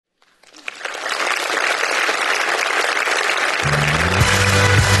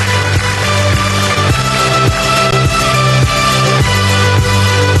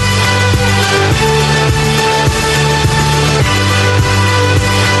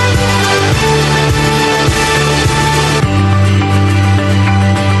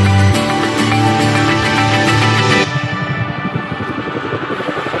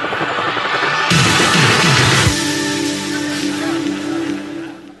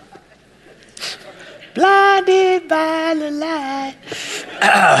Blinded by the light.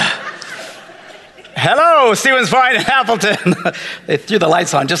 Hello, Stevens Point and Appleton. They threw the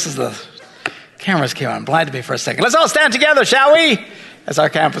lights on just as the cameras came on. Blinded me for a second. Let's all stand together, shall we? As our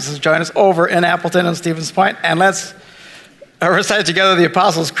campuses join us over in Appleton and Stevens Point. And let's recite together the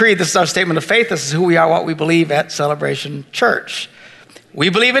Apostles' Creed. This is our statement of faith. This is who we are, what we believe at Celebration Church. We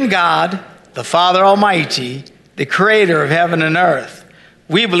believe in God, the Father Almighty, the creator of heaven and earth.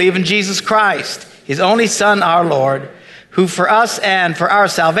 We believe in Jesus Christ, his only Son, our Lord, who for us and for our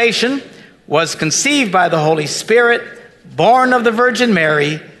salvation was conceived by the Holy Spirit, born of the Virgin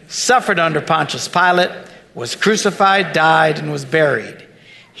Mary, suffered under Pontius Pilate, was crucified, died, and was buried.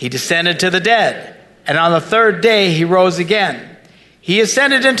 He descended to the dead, and on the third day he rose again. He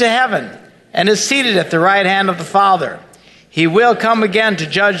ascended into heaven and is seated at the right hand of the Father. He will come again to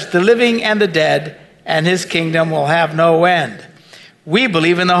judge the living and the dead, and his kingdom will have no end. We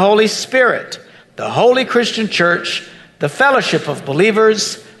believe in the Holy Spirit, the holy Christian church, the fellowship of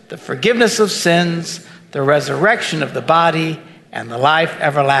believers, the forgiveness of sins, the resurrection of the body, and the life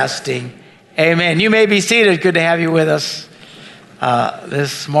everlasting. Amen. You may be seated. Good to have you with us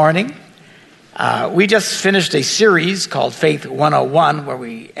this morning. We just finished a series called Faith 101, where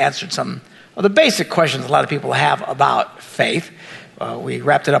we answered some of the basic questions a lot of people have about faith. We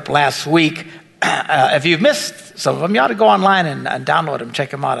wrapped it up last week. If you've missed some of them, you ought to go online and download them,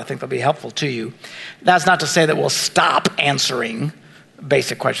 check them out. I think they'll be helpful to you. That's not to say that we'll stop answering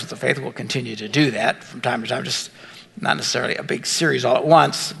basic questions of faith. We'll continue to do that from time to time, just not necessarily a big series all at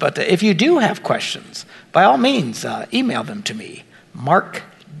once. But if you do have questions, by all means, email them to me. Mark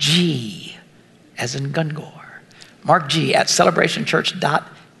G, as in Gungor. Mark G at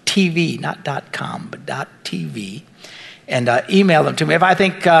celebrationchurch.tv, not .com, but .tv. And email them to me. If I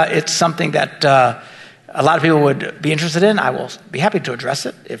think it's something that a lot of people would be interested in, I will be happy to address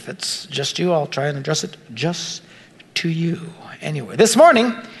it. If it's just you, I'll try and address it just to you. Anyway, this morning,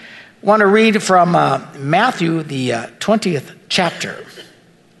 I want to read from Matthew, the 20th chapter.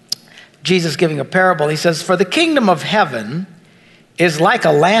 Jesus giving a parable. He says, "For the kingdom of heaven is like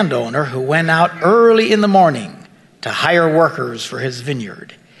a landowner who went out early in the morning to hire workers for his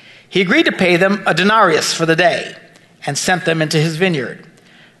vineyard. He agreed to pay them a denarius for the day and sent them into his vineyard.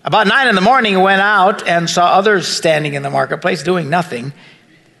 About 9 in the morning, he went out and saw others standing in the marketplace doing nothing.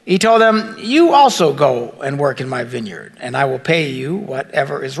 He told them, 'You also go and work in my vineyard, and I will pay you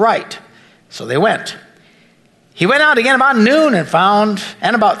whatever is right.' So they went. He went out again about noon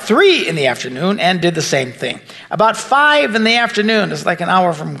and about 3 in the afternoon and did the same thing. About 5 in the afternoon, it's like an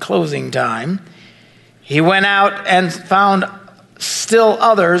hour from closing time, he went out and found still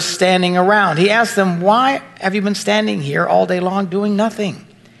others standing around. He asked them, 'Why have you been standing here all day long doing nothing?'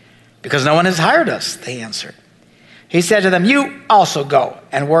 'Because no one has hired us,' they answered. He said to them, 'You also go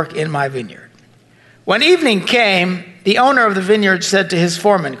and work in my vineyard.' When evening came, the owner of the vineyard said to his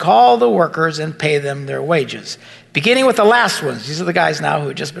foreman, 'Call the workers and pay them their wages, beginning with the last ones.'" These are the guys now who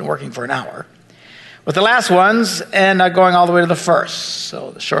had just been working for an hour. "With the last ones and going all the way to the first."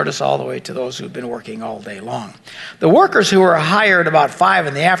 So the shortest all the way to those who've been working all day long. The workers who were hired about 5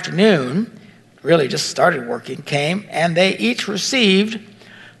 in the afternoon, really just started working, came, and they each received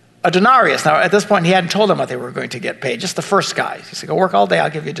a denarius. Now, at this point, he hadn't told them what they were going to get paid, just the first guys. He said, "Go work all day, I'll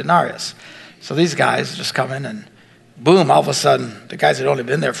give you a denarius." So these guys just come in and boom, all of a sudden, the guys had only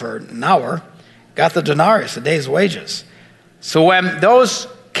been there for an hour, got the denarius, a day's wages. So when those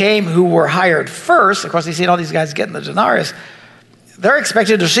came who were hired first, of course, they see all these guys getting the denarius, they're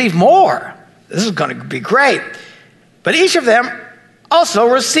expected to receive more. This is going to be great. But each of them also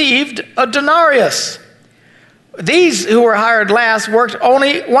received a denarius. These who were hired last worked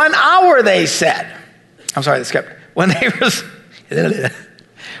only 1 hour, they said. I'm sorry, they skipped. When they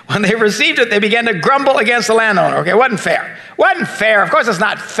received it, they began to grumble against the landowner. Okay, wasn't fair. Wasn't fair. Of course it's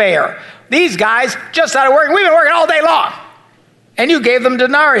not fair. These guys just started working. We've been working all day long. And you gave them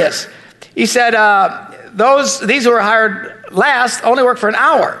denarius. He said, these who were hired last only worked for an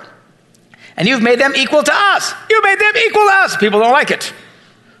hour. And you've made them equal to us. You made them equal to us. People don't like it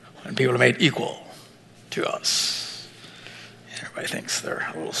when people are made equal to us. Everybody thinks they're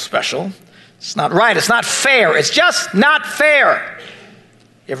a little special. It's not right. It's not fair. It's just not fair.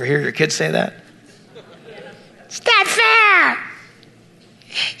 You ever hear your kids say that? It's not fair.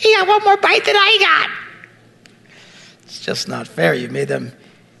 He got one more bite than I got. It's just not fair. You made them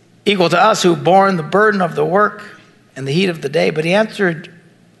equal to us who borne the burden of the work and the heat of the day. But he answered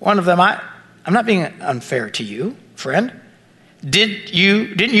one of them, I'm not being unfair to you, friend. Didn't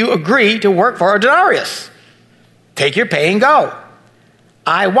you agree to work for a denarius? Take your pay and go.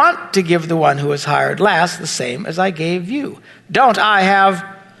 I want to give the one who was hired last the same as I gave you. Don't I have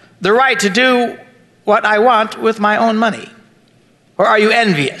the right to do what I want with my own money? Or are you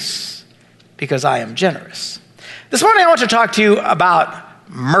envious because I am generous? This morning I want to talk to you about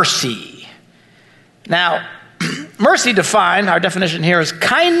mercy. Now, mercy defined, our definition here is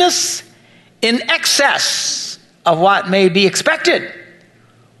kindness in excess of what may be expected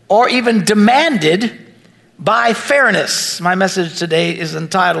or even demanded by fairness. My message today is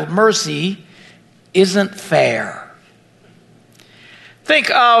entitled, Mercy Isn't Fair. Think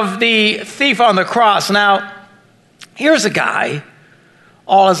of the thief on the cross. Now, here's a guy,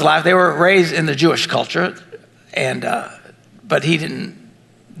 all his life, they were raised in the Jewish culture, but he didn't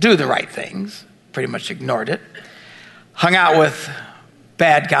do the right things, pretty much ignored it. Hung out with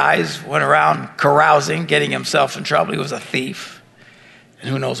bad guys, went around carousing, getting himself in trouble. He was a thief, and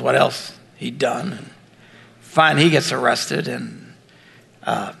who knows what else he'd done. And finally, he gets arrested, and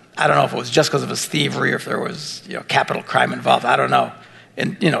I don't know if it was just because of his thievery or if there was capital crime involved. I don't know.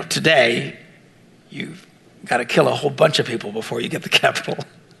 And today, you've got to kill a whole bunch of people before you get the capital.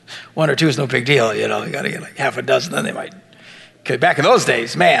 One or two is no big deal. You got to get like half a dozen, then they might kill you. Back in those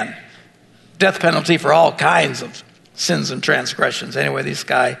days, man, death penalty for all kinds of sins and transgressions. Anyway, this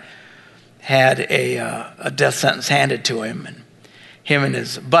guy had a death sentence handed to him, and him and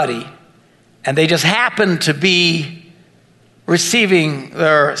his buddy, and they just happened to be receiving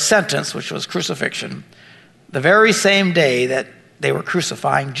their sentence, which was crucifixion, the very same day that they were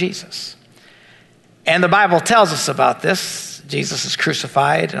crucifying Jesus. And the Bible tells us about this. Jesus is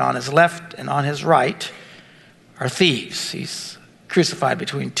crucified, and on his left and on his right are thieves. He's crucified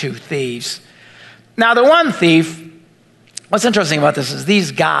between two thieves. Now, the one thief, what's interesting about this is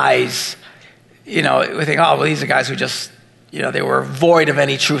these guys, we think, oh, well, these are guys who just, they were void of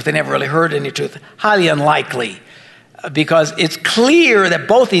any truth. They never really heard any truth. Highly unlikely, because it's clear that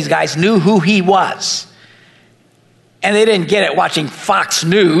both these guys knew who he was. And they didn't get it watching Fox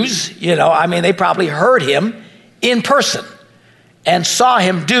News, they probably heard him in person and saw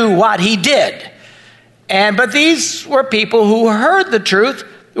him do what he did. But these were people who heard the truth,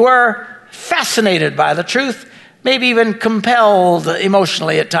 were fascinated by the truth, maybe even compelled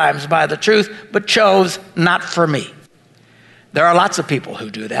emotionally at times by the truth, but chose not for me. There are lots of people who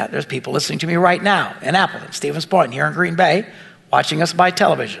do that. There's people listening to me right now in Appleton, Stevens Point, here in Green Bay, watching us by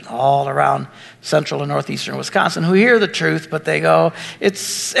television all around central and northeastern Wisconsin, who hear the truth, but they go,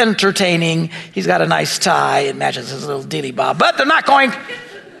 it's entertaining. He's got a nice tie. It matches his little dilly bob. But they're not going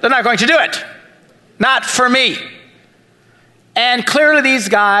to do it. Not for me. And clearly these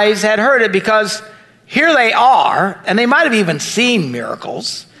guys had heard it, because here they are, and they might have even seen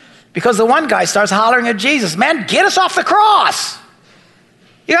miracles, because the one guy starts hollering at Jesus, man, get us off the cross.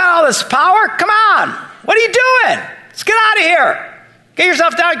 You got all this power? Come on. What are you doing? Let's get out of here. Get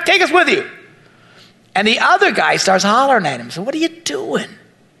yourself down. Take us with you. And the other guy starts hollering at him. So what are you doing?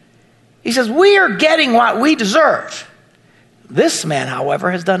 He says, we are getting what we deserve. This man,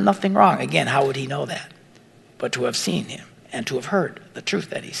 however, has done nothing wrong. Again, how would he know that? But to have seen him and to have heard the truth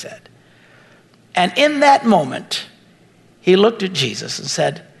that he said. And in that moment, he looked at Jesus and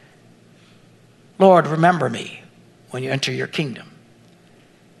said, Lord, remember me when you enter your kingdom.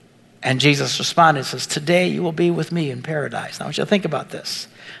 And Jesus responded and says, today you will be with me in paradise. Now I want you to think about this.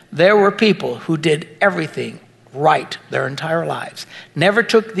 There were people who did everything right their entire lives, never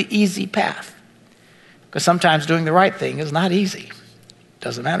took the easy path. Because sometimes doing the right thing is not easy.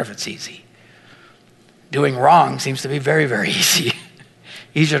 Doesn't matter if it's easy. Doing wrong seems to be very, very easy.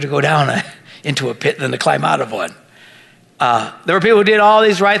 Easier to go down into a pit than to climb out of one. There were people who did all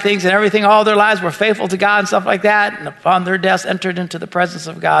these right things and everything, all their lives were faithful to God and stuff like that, and upon their deaths entered into the presence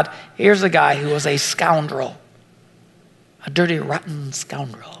of God. Here's a guy who was a scoundrel, a dirty, rotten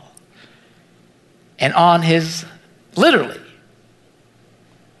scoundrel. And on his, literally,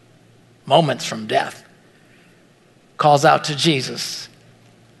 moments from death, calls out to Jesus,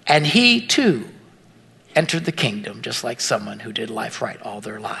 and he too entered the kingdom just like someone who did life right all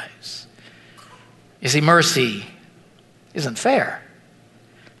their lives. You see, mercy isn't fair.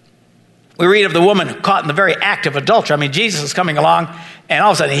 We read of the woman caught in the very act of adultery. I mean, Jesus is coming along, and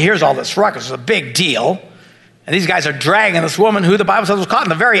all of a sudden he hears all this ruckus. It's a big deal. And these guys are dragging this woman who the Bible says was caught in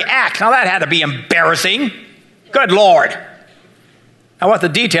the very act. Now that had to be embarrassing. Good Lord. Now what the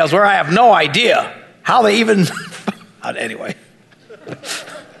details were, I have no idea how they even... Anyway.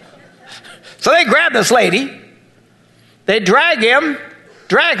 So they grab this lady. They drag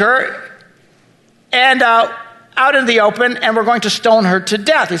her, and out in the open, and we're going to stone her to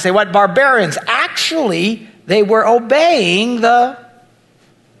death. You say, what barbarians? Actually, they were obeying the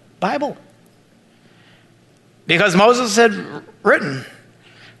Bible. Because Moses had written.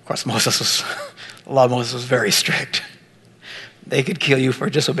 Of course, the law of Moses was very strict. They could kill you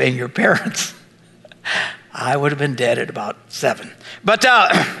for disobeying your parents. I would have been dead at about 7. But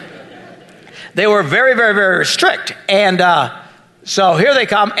they were very, very, very strict. And so here they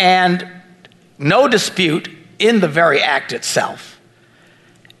come, and no dispute in the very act itself.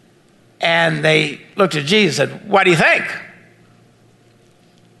 And they looked at Jesus and said, what do you think?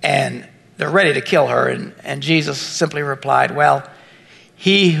 And they're ready to kill her. And Jesus simply replied, well,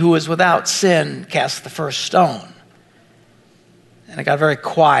 he who is without sin cast the first stone. And it got very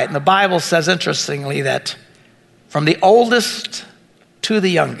quiet. And the Bible says, interestingly, that from the oldest to the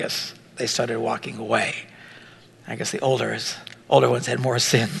youngest, they started walking away. I guess the older ones had more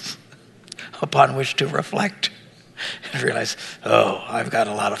sins upon which to reflect and realize, oh, I've got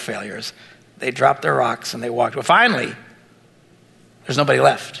a lot of failures. They dropped their rocks and they walked. Well, finally, there's nobody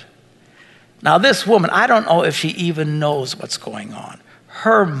left. Now, this woman, I don't know if she even knows what's going on.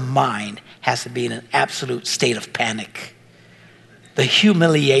 Her mind has to be in an absolute state of panic. The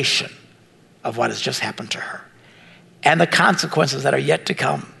humiliation of what has just happened to her and the consequences that are yet to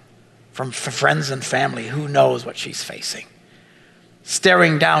come from friends and family. Who knows what she's facing?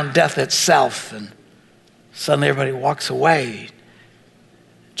 Staring down death itself, and suddenly everybody walks away.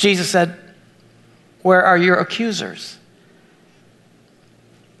 Jesus said, where are your accusers?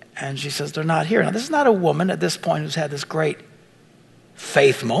 And she says, they're not here. Now, this is not a woman at this point who's had this great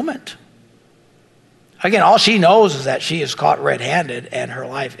faith moment. Again, all she knows is that she is caught red-handed and her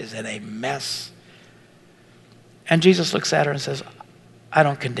life is in a mess. And Jesus looks at her and says, I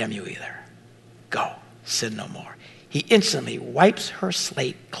don't condemn you either. Go, sin no more. He instantly wipes her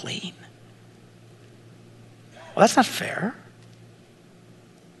slate clean. Well, that's not fair.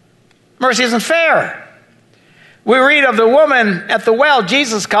 Mercy isn't fair. We read of the woman at the well.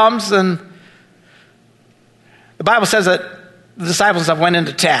 Jesus comes, and the Bible says that the disciples went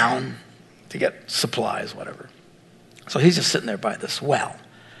into town to get supplies, whatever. So he's just sitting there by this well.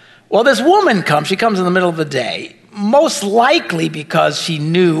 Well, this woman comes. She comes in the middle of the day, most likely because she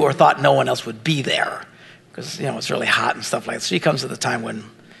knew or thought no one else would be there, because it's really hot and stuff like that. So she comes at the time when,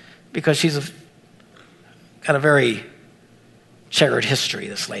 because she's got a very checkered history,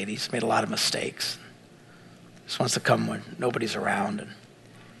 this lady. She's made a lot of mistakes. Just wants to come when nobody's around, and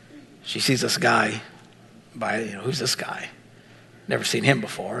she sees this guy who's this guy? Never seen him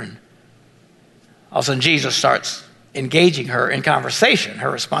before. And all of a sudden Jesus starts engaging her in conversation. Her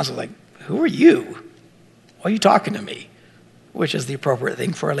response is like, who are you? Why are you talking to me? Which is the appropriate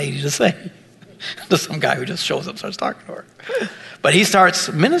thing for a lady to say to some guy who just shows up and starts talking to her. But he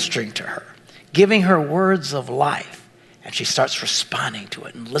starts ministering to her, giving her words of life. And she starts responding to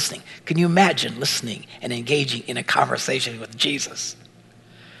it and listening. Can you imagine listening and engaging in a conversation with Jesus?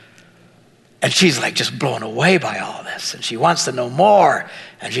 And she's like just blown away by all this. And she wants to know more.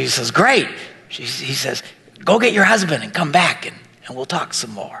 And Jesus says, great. He says, go get your husband and come back and we'll talk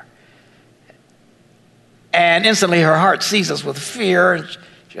some more. And instantly her heart seizes with fear. And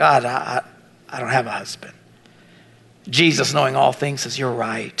God, I don't have a husband. Jesus, knowing all things, says, you're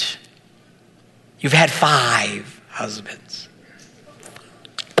right. You've had 5 husbands.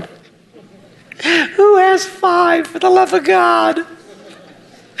 Who has 5, for the love of God?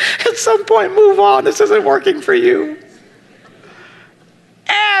 At some point, move on. This isn't working for you.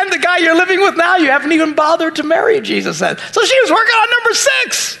 And the guy you're living with now, you haven't even bothered to marry, Jesus said. So she was working on number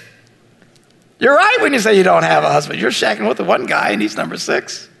 6. You're right when you say you don't have a husband. You're shacking with the one guy, and he's number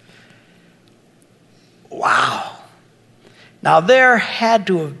 6. Wow. Now, there had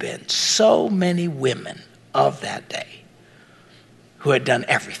to have been so many women of that day who had done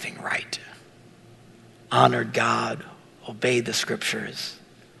everything right, honored God, obeyed the scriptures.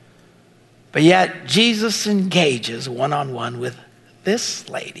 But yet Jesus engages one-on-one with this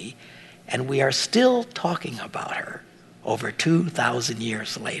lady, and we are still talking about her over 2,000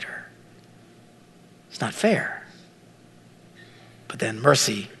 years later. It's not fair. But then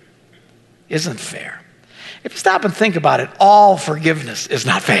mercy isn't fair. If you stop and think about it, all forgiveness is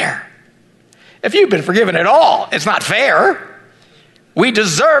not fair. If you've been forgiven at all, it's not fair. We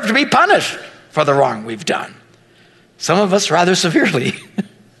deserve to be punished for the wrong we've done. Some of us rather severely.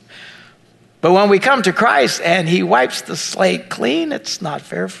 But when we come to Christ and he wipes the slate clean, it's not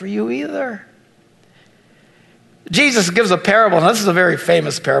fair for you either. Jesus gives a parable, and this is a very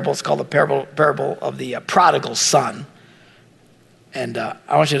famous parable. It's called the parable of the prodigal son. And I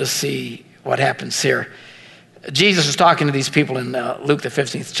want you to see what happens here. Jesus is talking to these people in Luke the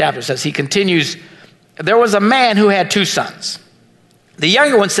 15th chapter. It says, he continues, there was a man who had 2 sons. The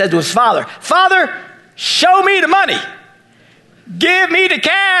younger one said to his father, Father, show me the money. Give me the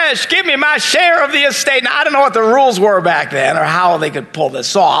cash. Give me my share of the estate. Now, I don't know what the rules were back then or how they could pull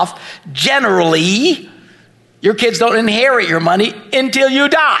this off. Generally, your kids don't inherit your money until you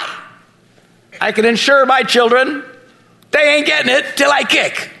die. I can assure my children they ain't getting it till I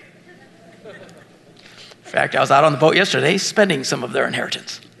kick. In fact, I was out on the boat yesterday spending some of their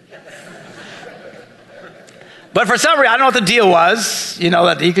inheritance. But for some reason, I don't know what the deal was,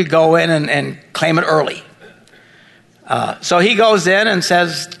 that he could go in and claim it early. So he goes in and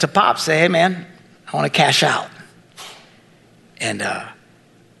says to Pops, hey, man, I want to cash out. And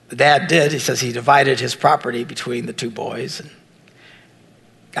the dad did. He says he divided his property between the two boys. And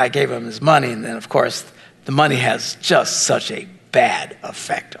I gave him his money. And then, of course, the money has just such a bad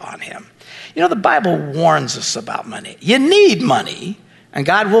effect on him. The Bible warns us about money. You need money. And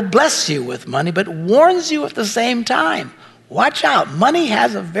God will bless you with money, but warns you at the same time. Watch out. Money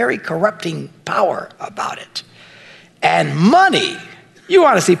has a very corrupting power about it. And money, you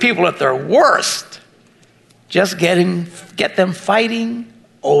want to see people at their worst, just get them fighting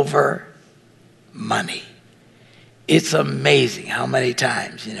over money. It's amazing how many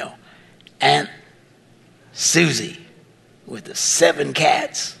times, Aunt Susie with the 7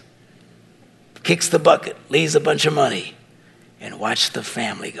 cats kicks the bucket, leaves a bunch of money. And watch the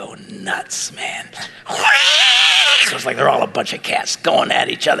family go nuts, man. So it's like they're all a bunch of cats going at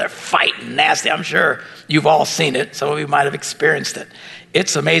each other, fighting nasty. I'm sure you've all seen it. Some of you might have experienced it.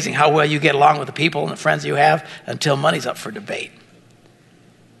 It's amazing how well you get along with the people and the friends you have until money's up for debate.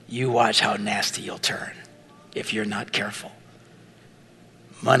 You watch how nasty you'll turn if you're not careful.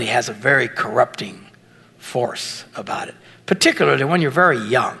 Money has a very corrupting force about it, particularly when you're very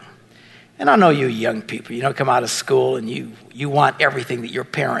young. And I know you young people, come out of school and you want everything that your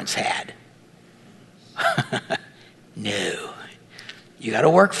parents had. No. You got to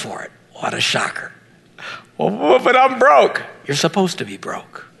work for it. What a shocker. Well, but I'm broke. You're supposed to be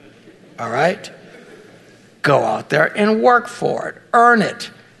broke. All right? Go out there and work for it. Earn it.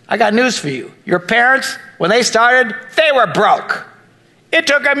 I got news for you. Your parents, when they started, they were broke. It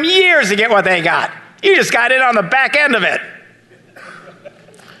took them years to get what they got. You just got in on the back end of it.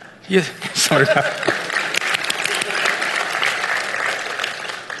 Sorry.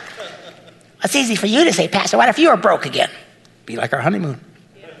 It's easy for you to say, Pastor, what if you were broke again? Be like our honeymoon.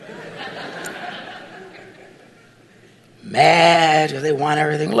 Mad because they want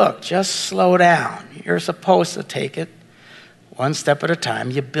everything. Look, just slow down. You're supposed to take it one step at a time.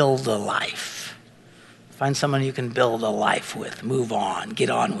 You build a life. Find someone you can build a life with. Move on. Get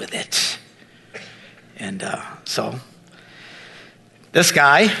on with it. And so this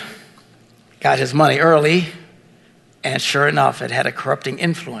guy got his money early, and sure enough, it had a corrupting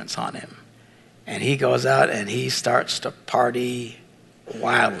influence on him. And he goes out and he starts to party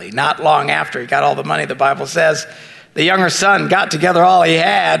wildly. Not long after he got all the money, the Bible says, the younger son got together all he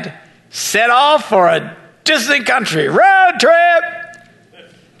had, set off for a distant country, road trip,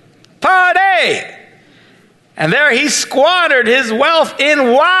 party. And there he squandered his wealth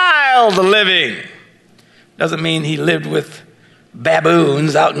in wild living. Doesn't mean he lived with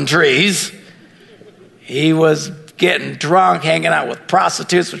baboons out in trees. He was getting drunk, hanging out with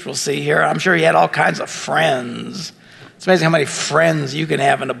prostitutes, which we'll see here. I'm sure he had all kinds of friends. It's amazing how many friends you can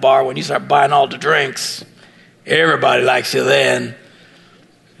have in a bar when you start buying all the drinks. Everybody likes you then.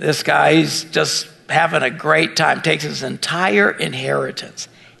 This guy, he's just having a great time, takes his entire inheritance,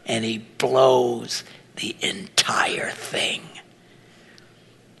 and he blows the entire thing.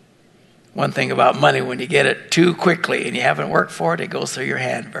 One thing about money, when you get it too quickly and you haven't worked for it, it goes through your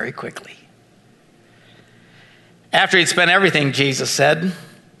hand very quickly. After he'd spent everything, Jesus said,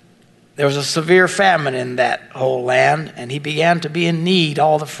 there was a severe famine in that whole land, and he began to be in need.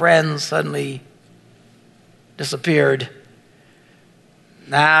 All the friends suddenly disappeared.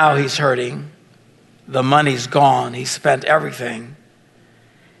 Now he's hurting. The money's gone. He spent everything.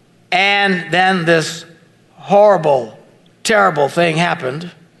 And then this horrible, terrible thing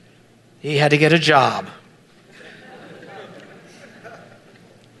happened. He had to get a job.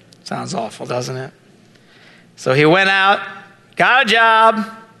 Sounds awful, doesn't it? So he went out, got a job,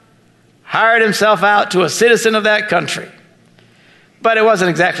 hired himself out to a citizen of that country. But it wasn't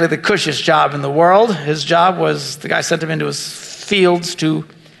exactly the cushiest job in the world. His job was, the guy sent him into his fields to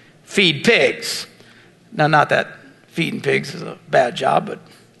feed pigs. Now, not that feeding pigs is a bad job, but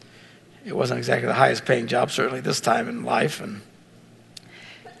it wasn't exactly the highest paying job, certainly this time in life. And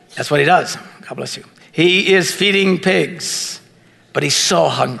that's what he does. God bless you. He is feeding pigs, but he's so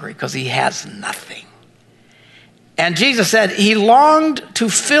hungry because he has nothing. And Jesus said he longed to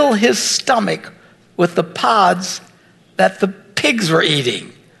fill his stomach with the pods that the pigs were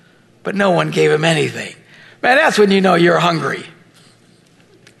eating, but no one gave him anything. Man, that's when you know you're hungry.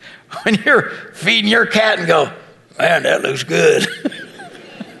 When you're feeding your cat and go, man, that looks good.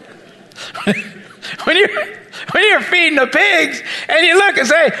 When you're feeding the pigs and you look and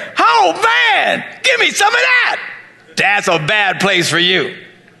say, oh man, give me some of that. That's a bad place for you.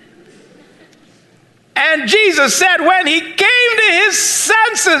 And Jesus said when he came to his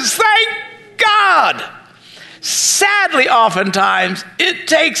senses, thank God. Sadly, oftentimes, it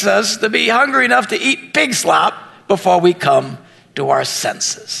takes us to be hungry enough to eat pig slop before we come to our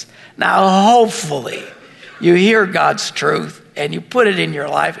senses. Now, hopefully, you hear God's truth and you put it in your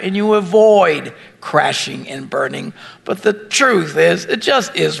life and you avoid crashing and burning. But the truth is, it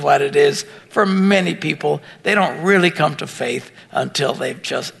just is what it is. For many people, they don't really come to faith until they've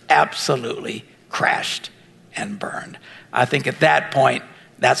just absolutely crashed and burned. I think at that point,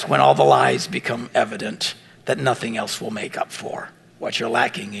 that's when all the lies become evident that nothing else will make up for what you're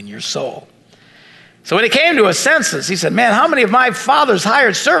lacking in your soul. So when he came to his senses, he said, man, how many of my father's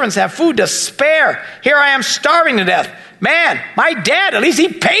hired servants have food to spare? Here I am starving to death. Man, my dad, at least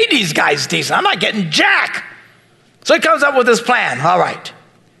he paid these guys decent. I'm not getting jack. So he comes up with this plan. All right,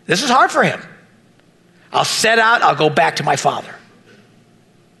 this is hard for him. I'll set out, I'll go back to my father.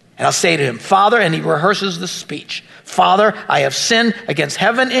 And I'll say to him, Father, and he rehearses the speech. Father, I have sinned against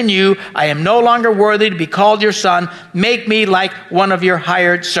heaven and you. I am no longer worthy to be called your son. Make me like one of your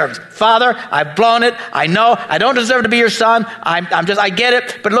hired servants. Father, I've blown it. I know I don't deserve to be your son. I get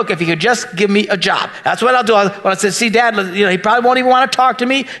it. But look, if you could just give me a job. That's what I'll do. When I said, see, Dad, he probably won't even want to talk to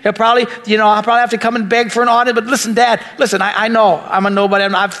me. I'll probably have to come and beg for an audit. But listen, Dad, I know I'm a nobody.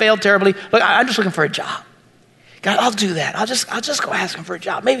 I've failed terribly. Look, I'm just looking for a job. God, I'll do that. I'll just go ask him for a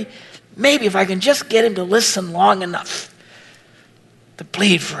job. Maybe if I can just get him to listen long enough to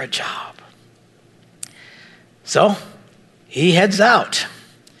plead for a job. So he heads out.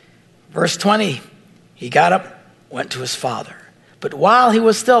 Verse 20, he got up, went to his father. But while he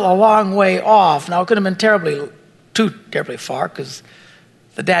was still a long way off, now it couldn't have been too terribly far, because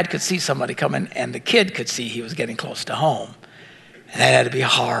the dad could see somebody coming and the kid could see he was getting close to home. And that had to be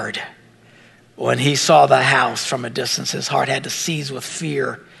hard. When he saw the house from a distance, his heart had to seize with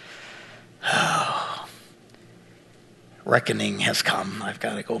fear. Oh, reckoning has come. I've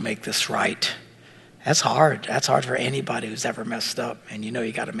got to go make this right. That's hard. That's hard for anybody who's ever messed up. And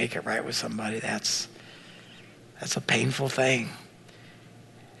you got to make it right with somebody. That's a painful thing.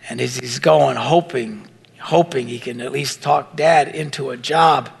 And as he's going, hoping he can at least talk Dad into a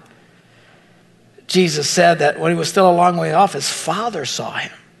job, Jesus said that when he was still a long way off, his father saw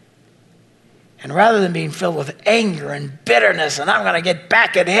him. And rather than being filled with anger and bitterness, and I'm going to get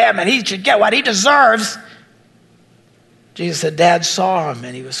back at him and he should get what he deserves, Jesus said, Dad saw him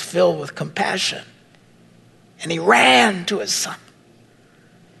and he was filled with compassion. And he ran to his son,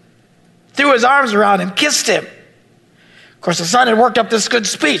 threw his arms around him, kissed him. Of course, the son had worked up this good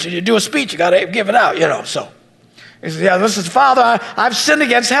speech. When you do a speech, you got to give it out, So he said, yeah, listen, Father, I've sinned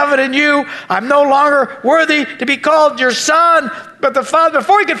against heaven and you. I'm no longer worthy to be called your son. But the father,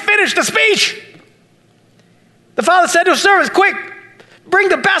 before he could finish the speech, the father said to his servants, quick, bring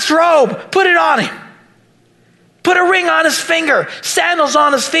the best robe, put it on him. Put a ring on his finger, sandals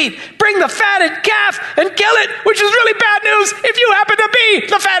on his feet. Bring the fatted calf and kill it, which is really bad news if you happen to be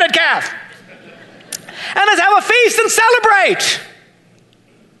the fatted calf. And let's have a feast and celebrate.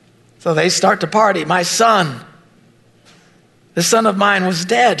 So they start to party. My son, the son of mine was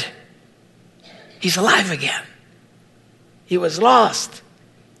dead. He's alive again. He was lost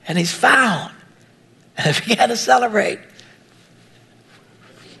and he's found. And they began to celebrate.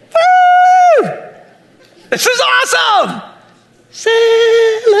 Woo! This is awesome!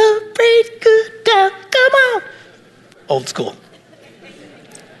 Celebrate good time. Come on. Old school.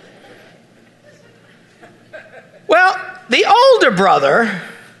 Well, the older brother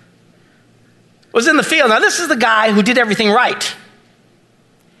was in the field. Now, this is the guy who did everything right.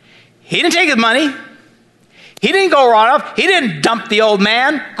 He didn't take his money. He didn't go wrong enough. He didn't dump the old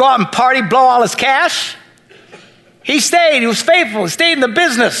man, go out and party, blow all his cash. He stayed. He was faithful. He stayed in the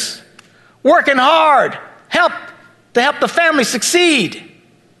business, working hard, to help the family succeed.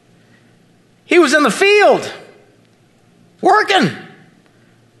 He was in the field, working.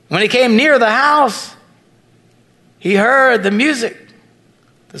 When he came near the house, he heard the music,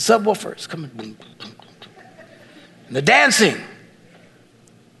 the subwoofers coming, and the dancing.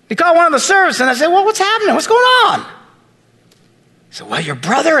 He called one of the servants and I said, well, what's happening? What's going on? He said, well, your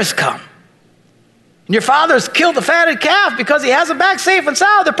brother has come. And your father's killed the fatted calf because he has it back safe and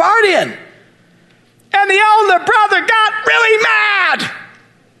sound. They're partying. And the older brother got really mad.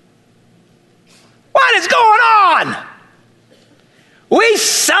 What is going on? We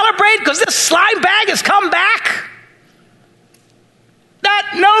celebrate because this slime bag has come back?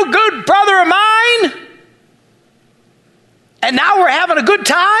 That no good brother of mine? And now we're having a good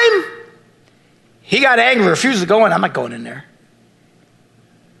time? He got angry, refused to go in. I'm not going in there.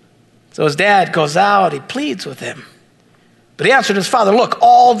 So his dad goes out, he pleads with him. But he answered his father, look,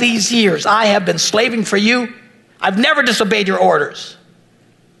 all these years I have been slaving for you. I've never disobeyed your orders.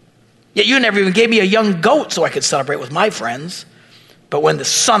 Yet you never even gave me a young goat so I could celebrate with my friends. But when the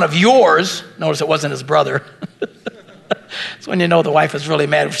son of yours, notice it wasn't his brother. It's when you know the wife is really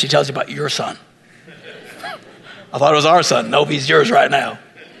mad when she tells you about your son. I thought it was our son. Nope, he's yours right now.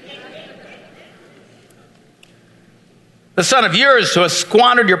 The son of yours who has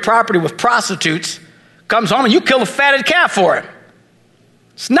squandered your property with prostitutes comes home and you kill a fatted calf for him.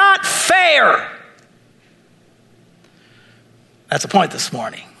 It's not fair. That's the point this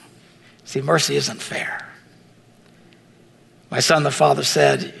morning. See, mercy isn't fair. My son, the father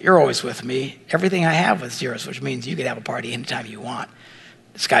said, you're always with me. Everything I have is yours, which means you can have a party anytime you want.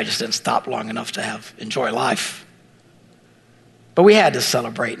 This guy just didn't stop long enough to enjoy life. But we had to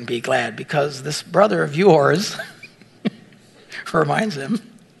celebrate and be glad because this brother of yours reminds him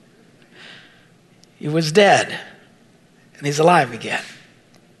he was dead and he's alive again.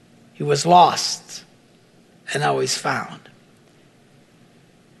 He was lost and now he's found.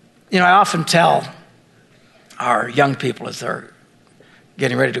 You know, I often tell our young people as they're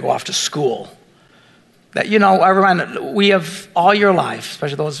getting ready to go off to school that, you know, I remind them, we have all your life,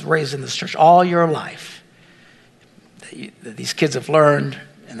 especially those raised in this church, all your life, that these kids have learned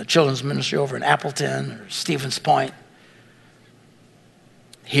in the children's ministry over in Appleton or Stevens Point.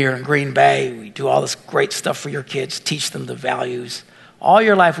 Here in Green Bay, we do all this great stuff for your kids, teach them the values. All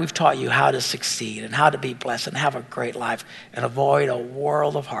your life, we've taught you how to succeed and how to be blessed and have a great life and avoid a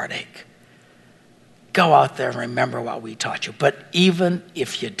world of heartache. Go out there and remember what we taught you. But even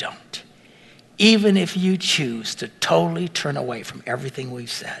if you don't, even if you choose to totally turn away from everything we've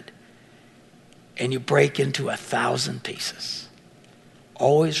said and you break into 1,000 pieces,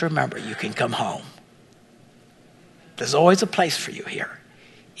 always remember you can come home. There's always a place for you here.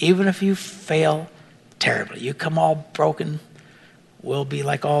 Even if you fail terribly, you come all broken, we'll be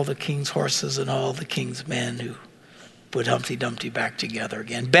like all the king's horses and all the king's men who put Humpty Dumpty back together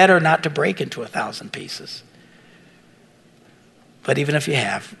again. Better not to break into 1,000 pieces. But even if you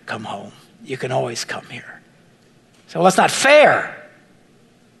have come home, you can always come here. So, well, that's not fair.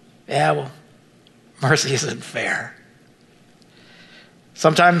 Yeah, well, mercy isn't fair.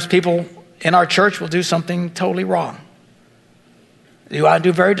 Sometimes people in our church will do something totally wrong. They want to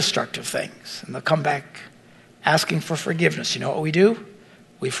do very destructive things, and they'll come back asking for forgiveness. You know what we do?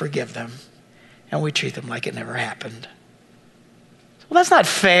 We forgive them, and we treat them like it never happened. Well, that's not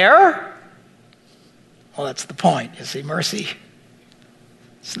fair. Well, that's the point. You see, mercy,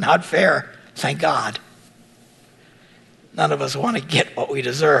 it's not fair. Thank God. None of us want to get what we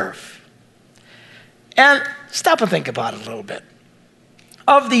deserve. And stop and think about it a little bit.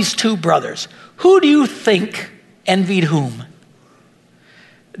 Of these two brothers, who do you think envied whom?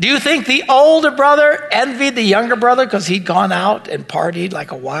 Do you think the older brother envied the younger brother because he'd gone out and partied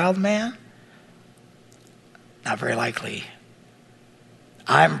like a wild man? Not very likely.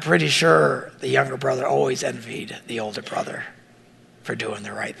 I'm pretty sure the younger brother always envied the older brother for doing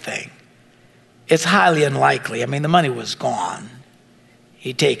the right thing. It's highly unlikely. I mean, the money was gone.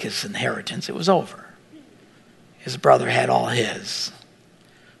 He'd take his inheritance. It was over. His brother had all his.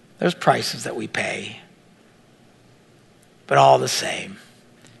 There's prices that we pay. But all the same,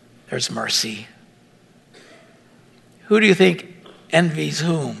 there's mercy. Who do you think envies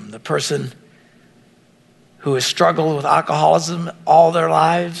whom? The person who has struggled with alcoholism all their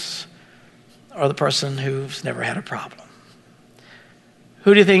lives, or the person who's never had a problem?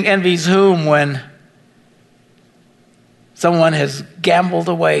 Who do you think envies whom when someone has gambled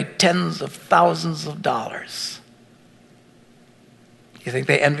away tens of thousands of dollars? You think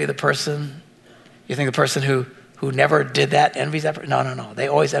they envy the person? You think the person who never did that envies that person? No. They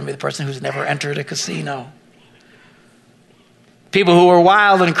always envy the person who's never entered a casino. People who were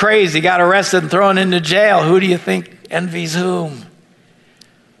wild and crazy got arrested and thrown into jail. Who do you think envies whom?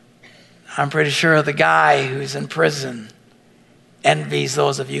 I'm pretty sure the guy who's in prison envies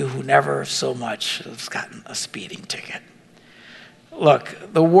those of you who never so much has gotten a speeding ticket. Look,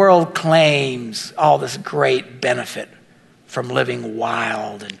 the world claims all this great benefit from living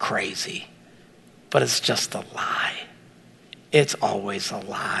wild and crazy, but it's just a lie. It's always a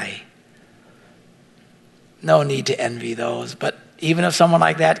lie. No need to envy those, but even if someone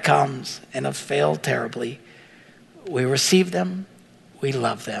like that comes and has failed terribly, we receive them, we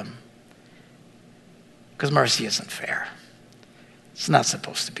love them, because mercy isn't fair. It's not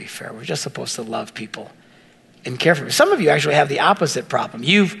supposed to be fair. We're just supposed to love people and care for them. Some of you actually have the opposite problem.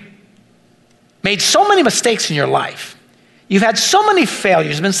 You've made so many mistakes in your life. You've had so many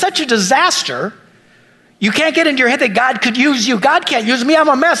failures. It's been such a disaster You can't get into your head that God could use you. God can't use me. I'm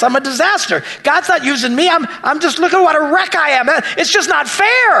a mess. I'm a disaster. God's not using me. I'm just, look at what a wreck I am. It's just not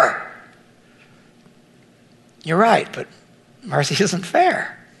fair. You're right, but mercy isn't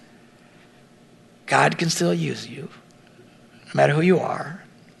fair. God can still use you, no matter who you are,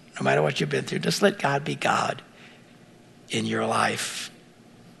 no matter what you've been through. Just let God be God in your life.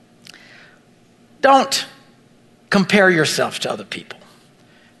 Don't compare yourself to other people.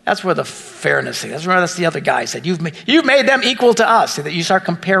 That's where the fairness thing, that's the other guy said, you've made them equal to us. So that you start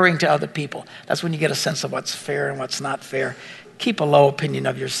comparing to other people. That's when you get a sense of what's fair and what's not fair. Keep a low opinion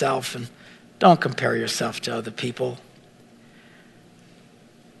of yourself and don't compare yourself to other people.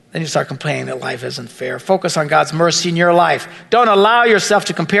 Then you start complaining that life isn't fair. Focus on God's mercy in your life. Don't allow yourself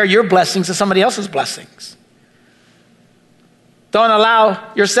to compare your blessings to somebody else's blessings. Don't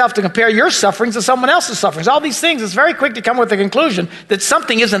allow yourself to compare your sufferings to someone else's sufferings. All these things, it's very quick to come with the conclusion that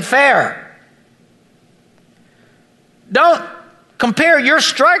something isn't fair. Don't compare your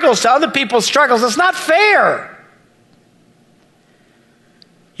struggles to other people's struggles. It's not fair.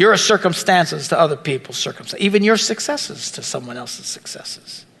 Your circumstances to other people's circumstances. Even your successes to someone else's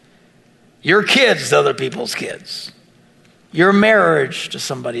successes. Your kids to other people's kids. Your marriage to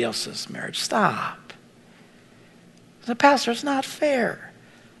somebody else's marriage. Stop. The pastor, it's not fair.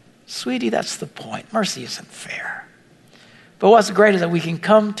 Sweetie, that's the point. Mercy isn't fair. But what's great is that we can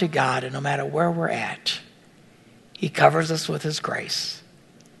come to God, and no matter where we're at, he covers us with his grace,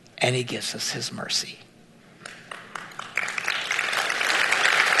 and he gives us his mercy.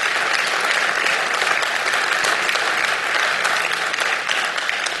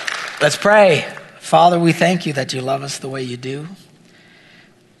 Let's pray. Father, we thank you that you love us the way you do.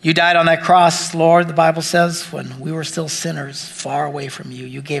 You died on that cross, Lord, the Bible says, when we were still sinners, far away from you.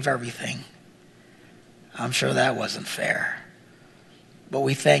 You gave everything. I'm sure that wasn't fair. But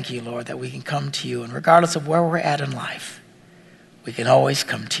we thank you, Lord, that we can come to you, and regardless of where we're at in life, we can always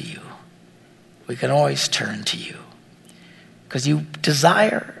come to you. We can always turn to you. Because you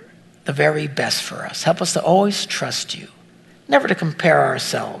desire the very best for us. Help us to always trust you, never to compare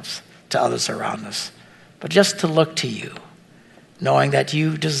ourselves to others around us, but just to look to you, knowing that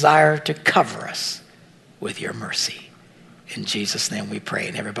you desire to cover us with your mercy. In Jesus' name we pray.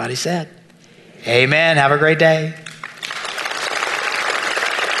 And everybody said, amen. Have a great day.